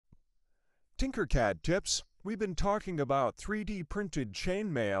TinkerCAD tips. We've been talking about 3D printed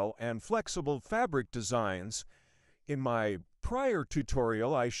chainmail and flexible fabric designs. In my prior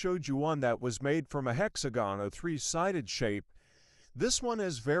tutorial, I showed you one that was made from a hexagon, a three-sided shape. This one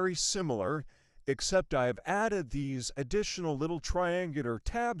is very similar, except I've added these additional little triangular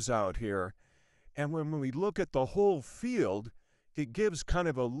tabs out here. And when we look at the whole field, it gives kind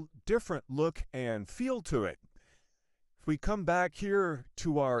of a different look and feel to it. If we come back here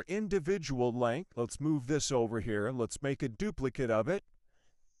to our individual length, let's move this over here. Let's make a duplicate of it.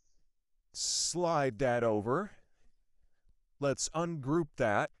 Slide that over. Let's ungroup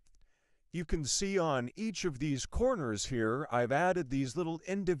that. You can see on each of these corners here, I've added these little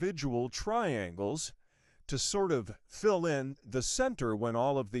individual triangles to sort of fill in the center when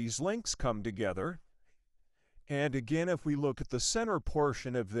all of these links come together. And again, if we look at the center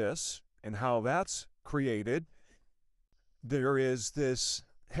portion of this and how that's created, there is this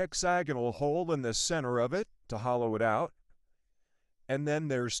hexagonal hole in the center of it to hollow it out. And then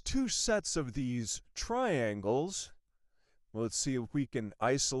there's two sets of these triangles. Let's see if we can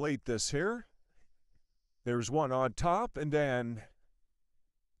isolate this here. There's one on top, and then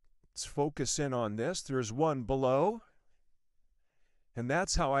let's focus in on this. There's one below. And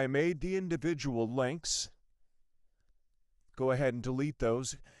that's how I made the individual links. Go ahead and delete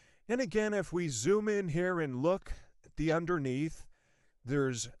those. And again, if we zoom in here and look at the underneath,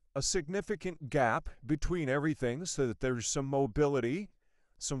 there's a significant gap between everything so that there's some mobility,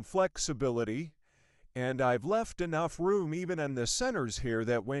 some flexibility, and I've left enough room even in the centers here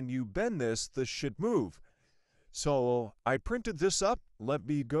that when you bend this should move. So I printed this up. Let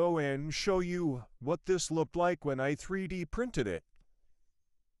me go and show you what this looked like when I 3D printed it.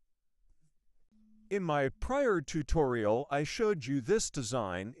 In my prior tutorial, I showed you this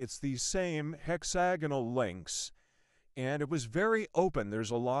design. It's these same hexagonal links, and it was very open.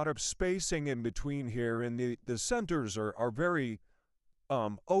 There's a lot of spacing in between here, and the centers are very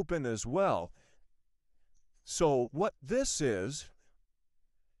open as well. So what this is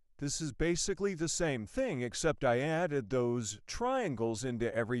basically the same thing, except I added those triangles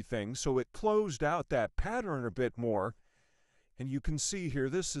into everything, so it closed out that pattern a bit more. And you can see here,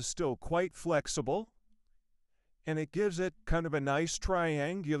 this is still quite flexible, and it gives it kind of a nice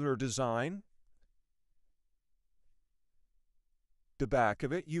triangular design. The back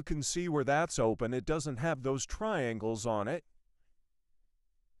of it, you can see where that's open. It doesn't have those triangles on it.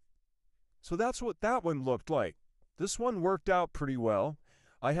 So that's what that one looked like. This one worked out pretty well.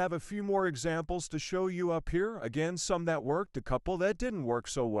 I have a few more examples to show you up here. Again, some that worked, a couple that didn't work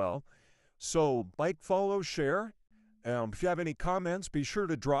so well. So like, follow, share. If you have any comments, be sure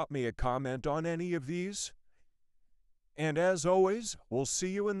to drop me a comment on any of these. And as always, we'll see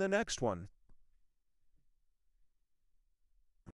you in the next one.